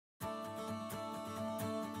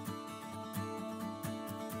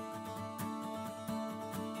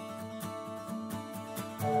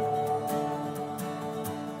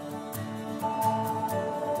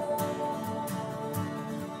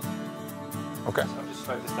Okay. So I'll just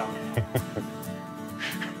write this down.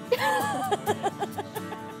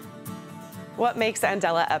 What makes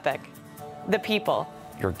Andela epic? The people.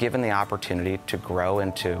 You're given the opportunity to grow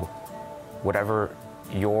into whatever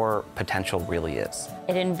your potential really is.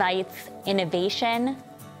 It invites innovation,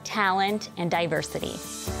 talent, and diversity.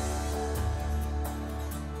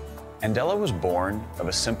 Andela was born of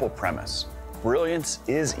a simple premise. Brilliance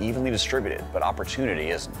is evenly distributed, but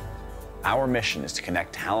opportunity isn't. Our mission is to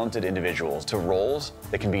connect talented individuals to roles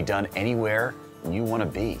that can be done anywhere you want to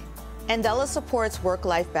be. Andela supports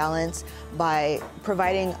work-life balance by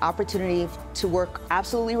providing opportunity to work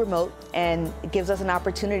absolutely remote, and it gives us an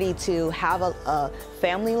opportunity to have a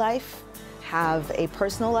family life, have a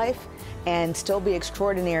personal life, and still be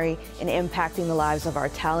extraordinary in impacting the lives of our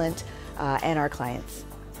talent and our clients.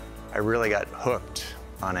 I really got hooked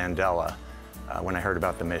on Andela when I heard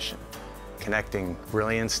about the mission. Connecting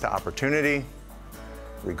brilliance to opportunity,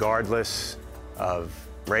 regardless of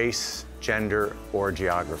race, gender, or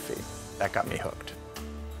geography. That got me hooked.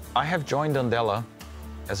 I have joined Andela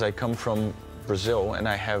as I come from Brazil, and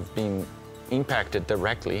I have been impacted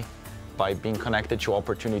directly by being connected to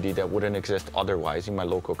opportunity that wouldn't exist otherwise in my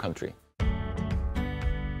local country.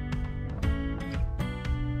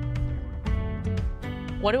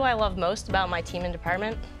 What do I love most about my team and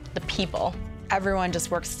department? The people. Everyone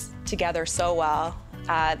just works together so well.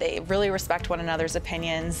 They really respect one another's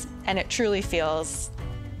opinions, and it truly feels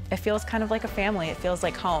kind of like a family. It feels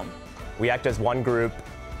like home. We act as one group,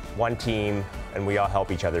 one team, and we all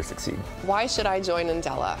help each other succeed. Why should I join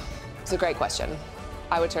Andela? It's a great question.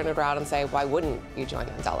 I would turn it around and say, why wouldn't you join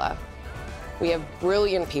Andela? We have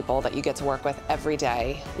brilliant people that you get to work with every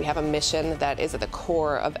day. We have a mission that is at the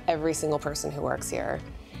core of every single person who works here.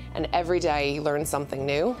 And every day you learn something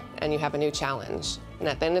new and you have a new challenge. And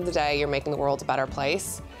at the end of the day, you're making the world a better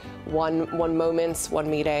place. One moment,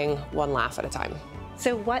 one meeting, one laugh at a time.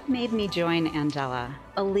 So what made me join Andela?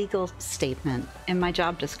 A legal statement in my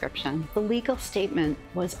job description. The legal statement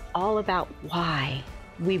was all about why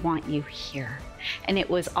we want you here. And it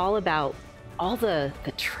was all about all the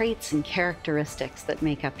traits and characteristics that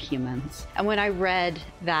make up humans. And when I read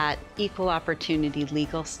that equal opportunity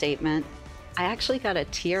legal statement, I actually got a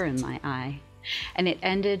tear in my eye. And it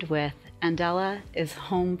ended with, Andela is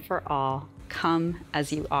home for all. Come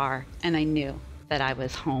as you are. And I knew that I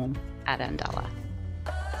was home at Andela.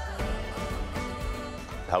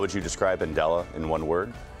 How would you describe Andela in one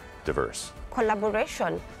word? Diverse.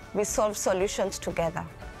 Collaboration. We solve solutions together.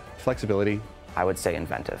 Flexibility. I would say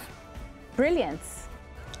inventive. Brilliance.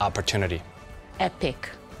 Opportunity. Epic.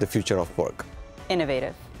 The future of work.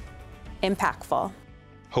 Innovative. Impactful.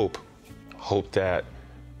 Hope. Hope that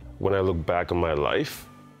when I look back on my life,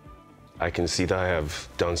 I can see that I have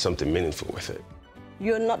done something meaningful with it.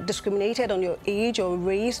 You're not discriminated on your age or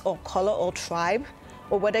race or color or tribe,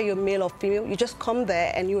 or whether you're male or female. You just come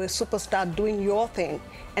there and you're a superstar doing your thing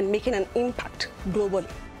and making an impact globally.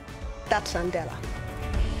 That's Andela.